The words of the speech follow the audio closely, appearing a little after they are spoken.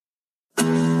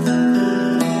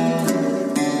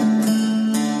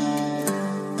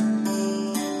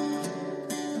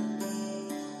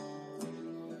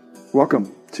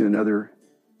Welcome to another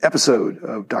episode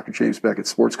of Dr. James Beckett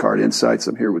Sports Card Insights.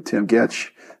 I'm here with Tim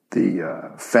Getch,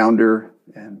 the founder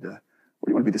and what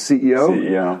do you want to be, the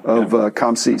CEO of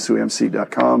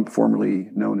ComC, formerly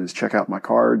known as Check Out My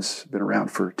Cards. Been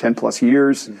around for 10 plus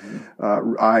years.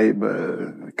 I'm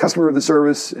a customer of the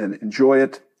service and enjoy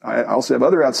it. I also have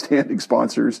other outstanding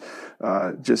sponsors.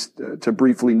 Just to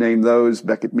briefly name those,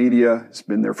 Beckett Media has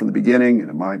been there from the beginning,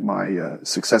 and my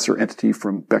successor entity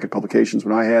from Beckett Publications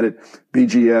when I had it,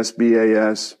 BGS,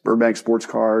 BAS, Burbank Sports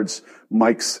Cards,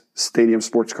 Mike's Stadium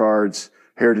Sports Cards,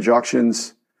 Heritage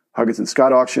Auctions, Huggins and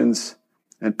Scott Auctions,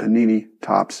 and Panini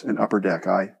Tops and Upper Deck.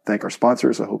 I thank our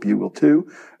sponsors. I hope you will too.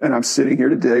 And I'm sitting here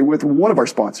today with one of our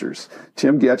sponsors.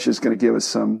 Tim Getch is going to give us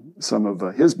some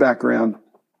of his background,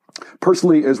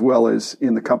 personally as well as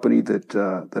in the company that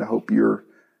I hope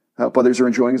others are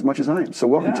enjoying as much as I am. So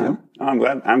welcome, Tim. I'm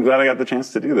glad I got the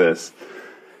chance to do this.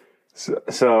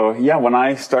 So when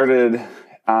I started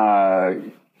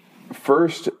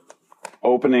first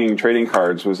opening trading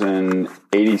cards was in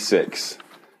 '86.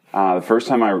 The first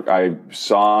time I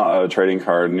saw a trading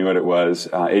card, knew what it was,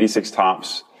 86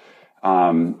 Tops.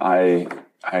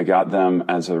 I got them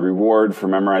as a reward for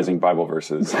memorizing Bible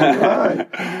verses. Right.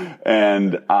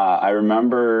 And I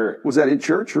remember... Was that in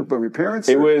church or by your parents?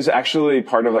 It was actually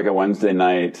part of like a Wednesday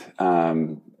night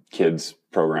kids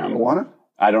program. Awana?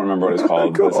 I don't remember what it's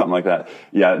called, Cool. but something like that.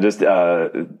 Yeah, just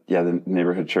the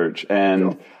neighborhood church.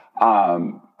 And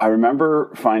I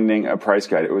remember finding a price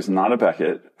guide. It was not a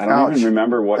Beckett. I don't even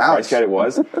remember what price guide it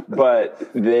was, but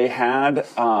they had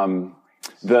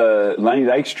the Lenny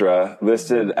Dykstra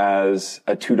listed as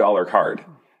a $2 card.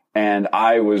 And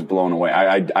I was blown away.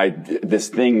 This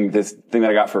thing that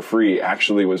I got for free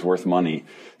actually was worth money.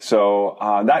 So,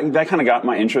 that kind of got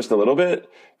my interest a little bit.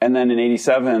 And then in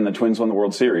 '87, the Twins won the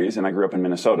World Series and I grew up in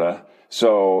Minnesota.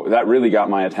 So that really got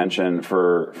my attention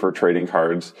for trading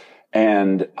cards.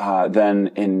 And,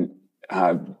 then in,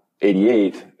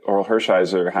 '88, Oral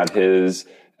Hershiser had his,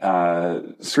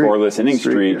 scoreless inning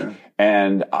streak. Yeah.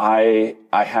 And I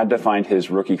had to find his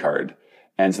rookie card.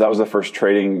 And so that was the first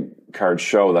trading card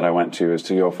show that I went to, is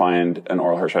to go find an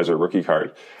Oral Hershiser rookie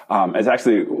card. It's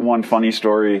actually one funny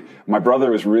story. My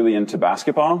brother was really into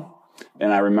basketball,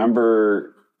 and I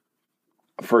remember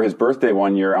for his birthday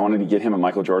one year, I wanted to get him a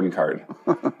Michael Jordan card.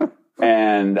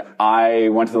 And I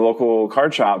went to the local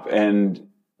card shop and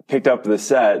picked up the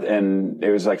set, and it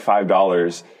was like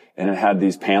 $5. And it had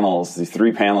these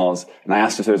 3 panels. And I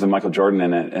asked if there was a Michael Jordan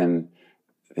in it, and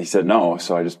he said no.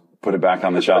 So I just put it back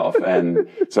on the shelf. And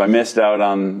so I missed out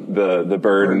on the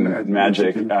Bird and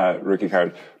Magic rookie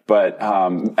card. But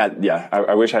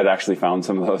I wish I'd actually found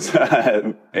some of those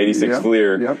 86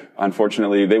 Fleer. Yep.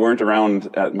 Unfortunately, they weren't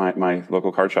around at my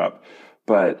local card shop.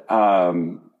 But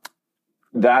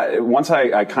that once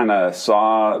I kind of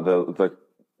saw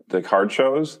the card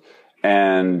shows,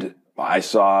 and I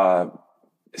saw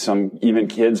some even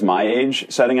kids my age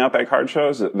setting up at card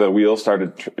shows, the wheels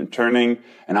started turning,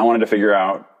 and I wanted to figure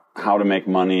out how to make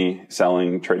money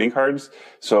selling trading cards.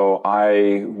 So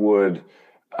I would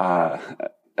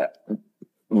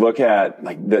look at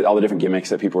like all the different gimmicks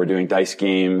that people were doing, dice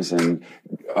games and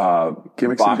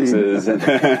boxes, and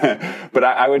but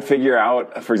I would figure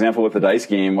out, for example, with the dice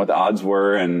game, what the odds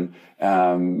were,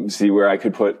 and see where I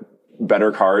could put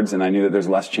better cards, and I knew that there's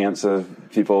less chance of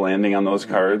people landing on those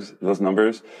cards, those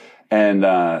numbers. And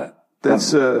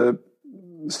that's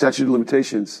statute of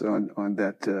limitations on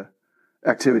that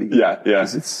activity. Yeah.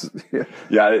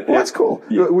 Well, that's cool.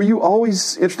 Yeah. Were you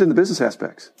always interested in the business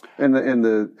aspects and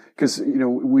because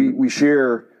we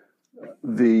share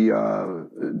the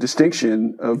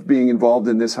distinction of being involved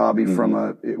in this hobby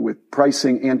from with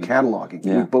pricing and cataloging.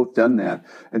 Yeah. We've both done that.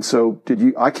 And so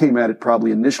I came at it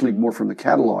probably initially more from the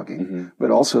cataloging, but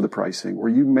also the pricing. Were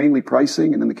you mainly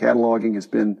pricing, and then the cataloging has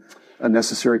been a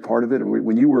necessary part of it? Or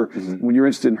when you were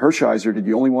interested in Hershiser, did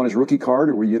you only want his rookie card,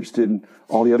 or were you interested in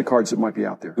all the other cards that might be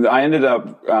out there? I ended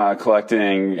up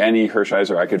collecting any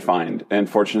Hershiser I could find, and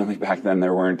fortunately back then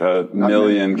there weren't a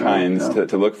million kinds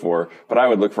to look for. But I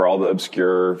would look for all the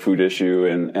obscure food issue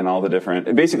and all the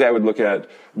different. Basically, I would look at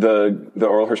the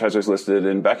Oral Hershisers listed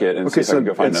in Beckett and see if I could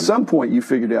go find them. At some point, you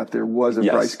figured out there was a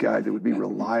price guide that would be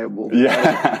reliable.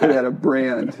 That had a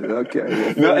brand.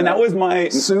 Okay. No, and that was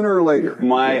sooner or later.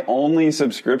 My only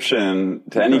subscription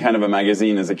to any kind of a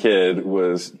magazine as a kid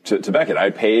was to Beckett.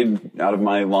 I paid out of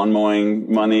my lawn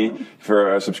mowing money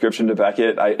for a subscription to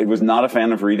Beckett. I was not a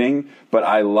fan of reading, but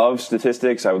I love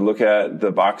statistics. I would look at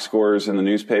the box scores in the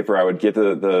newspaper. I would get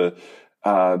the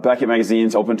Beckett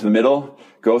magazines open to the middle,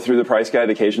 go through the price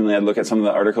guide. Occasionally I'd look at some of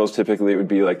the articles. Typically it would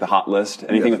be like the hot list,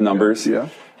 anything with numbers. Yeah.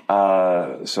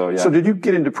 So did you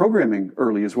get into programming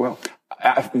early as well?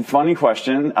 Funny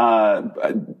question.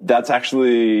 That's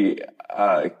actually,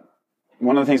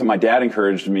 one of the things that my dad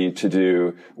encouraged me to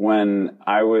do when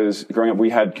I was growing up. We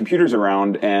had computers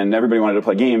around and everybody wanted to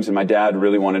play games, and my dad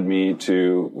really wanted me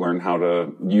to learn how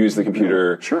to use the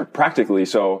computer practically.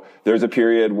 So there's a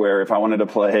period where if I wanted to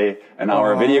play an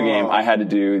hour of video game, I had to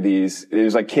do these, it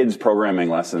was like kids programming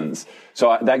lessons.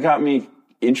 So that got me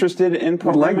interested in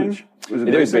programming. What language?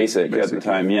 It was basic at the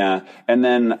time, yeah. And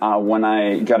then when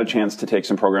I got a chance to take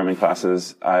some programming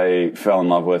classes, I fell in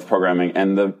love with programming.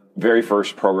 And the very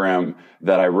first program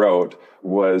that I wrote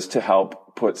was to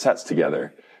help put sets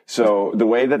together. So the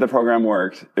way that the program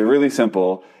worked, it really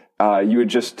simple. You would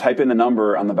just type in the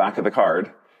number on the back of the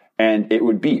card, and it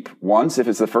would beep once if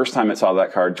it's the first time it saw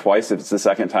that card, twice if it's the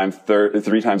second time,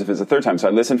 three times if it's the third time. So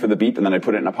I listened for the beep, and then I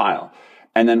put it in a pile.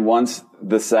 And then once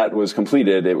the set was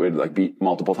completed, it would like beep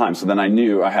multiple times. So then I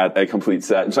knew I had a complete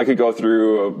set. And so I could go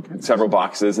through several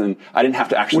boxes, and I didn't have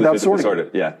to actually physically sort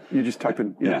it. Yeah. You just type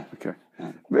in. Yeah. Okay.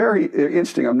 Very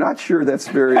interesting. I'm not sure that's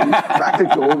very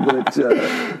practical, but,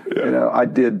 you know, I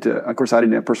did, of course, I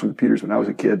didn't have personal computers when I was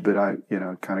a kid, but I, you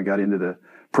know, kind of got into the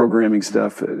programming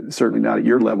stuff, certainly not at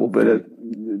your level, but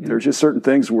there's just certain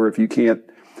things where if you can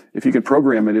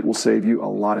program it, it will save you a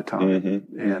lot of time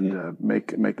and make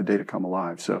the data come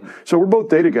alive. So we're both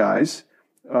data guys,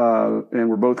 and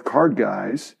we're both card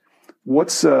guys.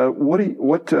 What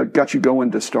got you going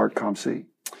to start COMC?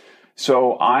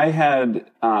 So I had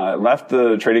left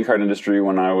the trading card industry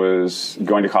when I was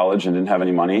going to college and didn't have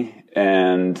any money.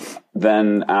 And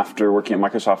then after working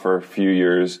at Microsoft for a few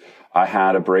years, I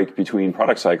had a break between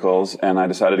product cycles, and I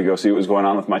decided to go see what was going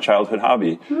on with my childhood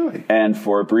hobby. Really? And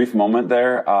for a brief moment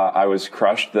there, I was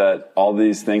crushed that all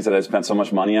these things that I spent so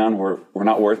much money on were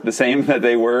not worth the same that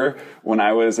they were when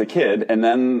I was a kid. And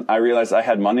then I realized I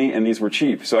had money and these were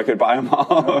cheap, so I could buy them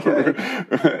all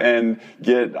and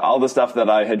get all the stuff that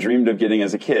I had dreamed of getting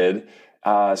as a kid.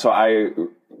 So I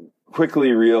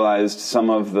quickly realized some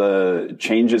of the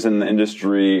changes in the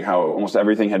industry, how almost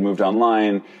everything had moved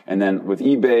online. And then with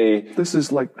eBay. This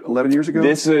is like 11 years ago?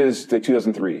 This is like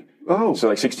 2003. Oh. So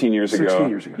like 16 years ago. 16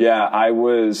 years ago. Yeah, I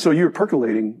was. So you were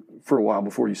percolating for a while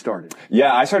before you started.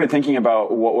 Yeah, I started thinking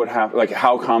about what would happen, like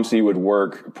how COMC would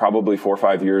work probably 4 or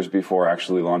 5 years before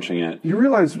actually launching it. You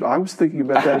realize I was thinking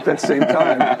about that at that same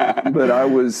time, but I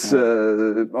was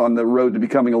on the road to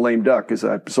becoming a lame duck as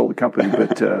I sold the company.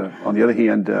 But on the other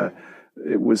hand,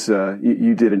 it was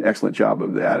you did an excellent job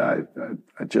of that.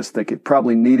 I just think it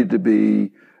probably needed to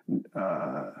be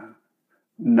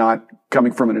not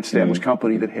coming from an established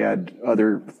company that had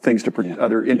other things to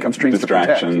other income streams to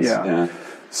protect. Yeah.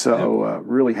 So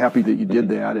really happy that you did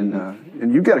that,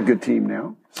 and you've got a good team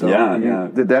now. So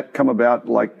did that come about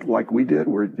like we did,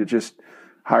 where you're just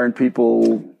hiring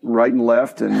people right and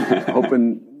left and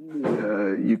hoping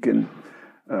you can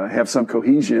have some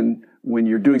cohesion when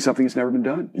you're doing something that's never been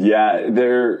done? Yeah,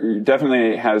 there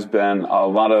definitely has been a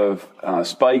lot of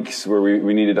spikes where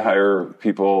we needed to hire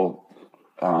people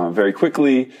very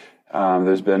quickly.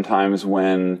 There's been times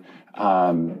when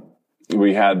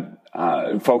we had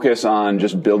focus on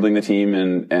just building the team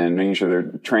and making sure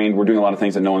they're trained. We're doing a lot of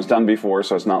things that no one's done before,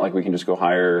 so it's not like we can just go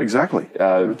hire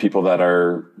people that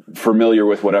are familiar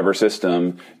with whatever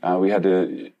system. We had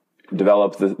to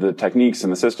develop the techniques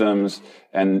and the systems,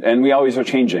 and we always are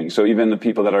changing. So even the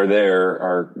people that are there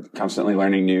are constantly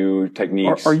learning new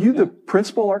techniques. Are you the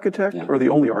principal architect or the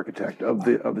only architect of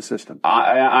the system?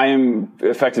 I am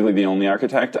effectively the only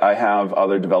architect. I have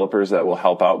other developers that will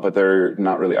help out, but they're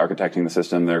not really architecting the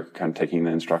system. They're kind of taking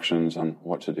the instructions on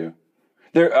what to do.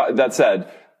 That said,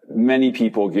 many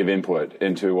people give input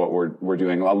into what we're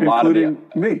doing. Including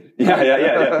me.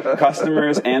 Yeah.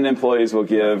 Customers and employees will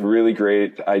give really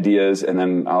great ideas, and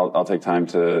then I'll take time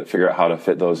to figure out how to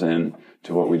fit those in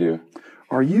to what we do.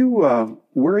 Are you,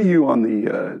 where are you on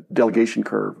the delegation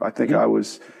curve? I think I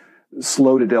was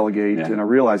slow to delegate, and I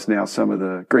realize now some of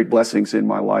the great blessings in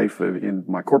my life, in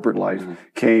my corporate life,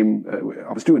 came.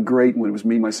 I was doing great when it was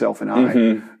me, myself, and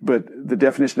I. But the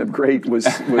definition of great was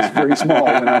very small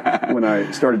when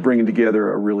I started bringing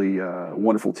together a really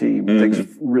wonderful team. Things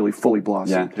really fully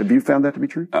blossomed. Have you found that to be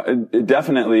true?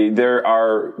 Definitely. There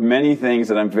are many things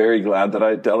that I'm very glad that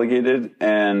I delegated,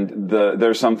 and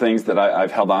there's some things that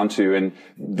I've held on to, and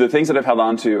the things that I've held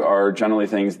on to are generally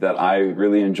things that I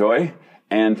really enjoy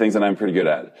and things that I'm pretty good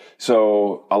at.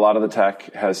 So a lot of the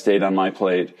tech has stayed on my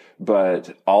plate,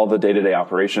 but all the day-to-day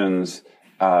operations,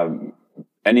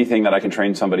 anything that I can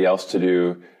train somebody else to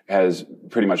do has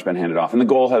pretty much been handed off. And the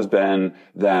goal has been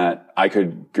that I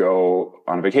could go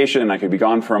on a vacation, I could be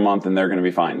gone for a month, and they're going to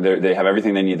be fine. They have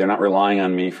everything they need. They're not relying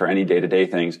on me for any day-to-day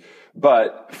things.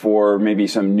 But for maybe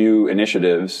some new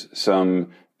initiatives,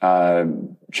 some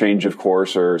change of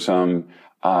course, or some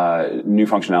new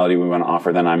functionality we want to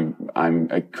offer, then I'm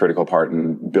a critical part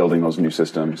in building those new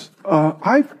systems.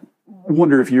 I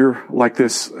wonder if you're like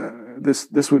this.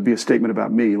 This would be a statement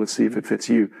about me. Let's see if it fits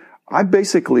you. I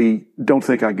basically don't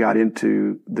think I got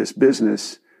into this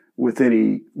business with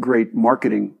any great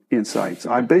marketing insights.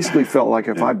 I basically felt like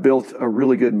if I built a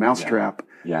really good mousetrap,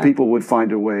 people would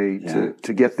find a way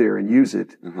to get there and use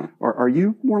it. Are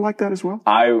you more like that as well?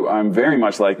 I'm very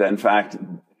much like that. In fact,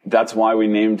 that's why we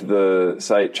named the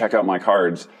site Check Out My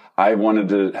Cards. I wanted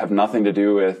to have nothing to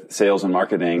do with sales and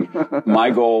marketing.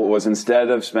 My goal was, instead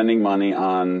of spending money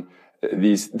on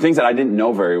these things that I didn't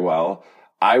know very well,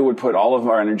 I would put all of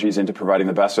our energies into providing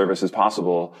the best services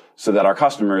possible so that our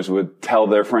customers would tell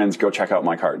their friends, go check out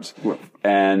my cards. Well,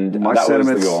 and my that was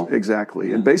the goal. Exactly.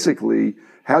 Yeah. And basically,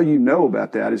 how you know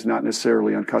about that is not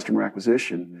necessarily on customer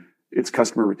acquisition. It's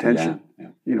customer retention.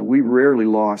 You know, we rarely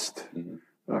lost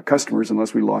customers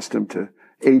unless we lost them to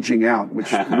aging out,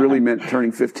 which really meant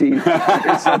turning 15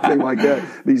 or something like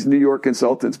that. These New York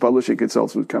consultants, publishing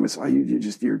consultants would come and say,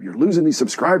 you're losing these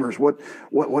subscribers.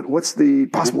 What's the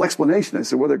possible explanation? I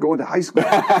said, well, they're going to high school.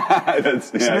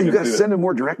 You got to send them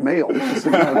more direct mail.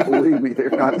 Said, believe me,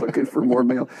 they're not looking for more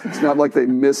mail. It's not like they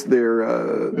missed their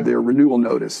renewal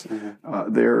notice.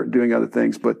 They're doing other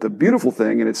things. But the beautiful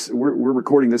thing, and we're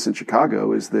recording this in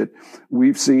Chicago, is that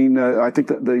we've seen, I think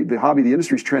that the hobby, the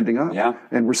industry is trending up. Yeah.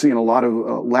 And we're seeing a lot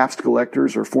of lapsed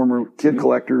collectors or former kid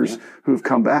collectors who have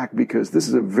come back, because this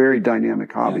is a very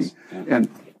dynamic hobby. And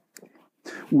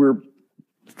we're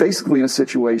basically in a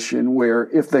situation where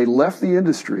if they left the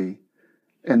industry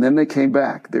and then they came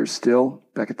back, there's still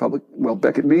Beckett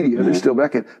Beckett Media, there's still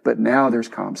Beckett, but now there's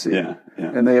ComC.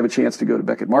 And they have a chance to go to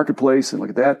Beckett Marketplace and look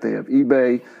at that. They have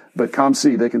eBay, but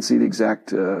ComC, they can see the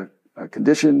exact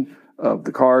condition of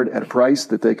the card at a price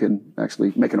that they can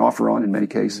actually make an offer on in many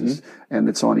cases, and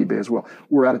it's on eBay as well.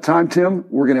 We're out of time, Tim.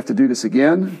 We're going to have to do this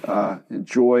again.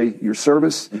 Enjoy your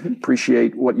service.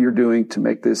 Appreciate what you're doing to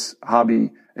make this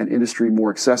hobby and industry more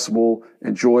accessible,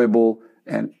 enjoyable,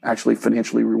 and actually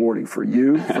financially rewarding for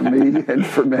you, for me, and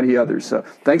for many others. So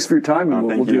thanks for your time, and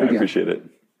we'll do it again. I appreciate it.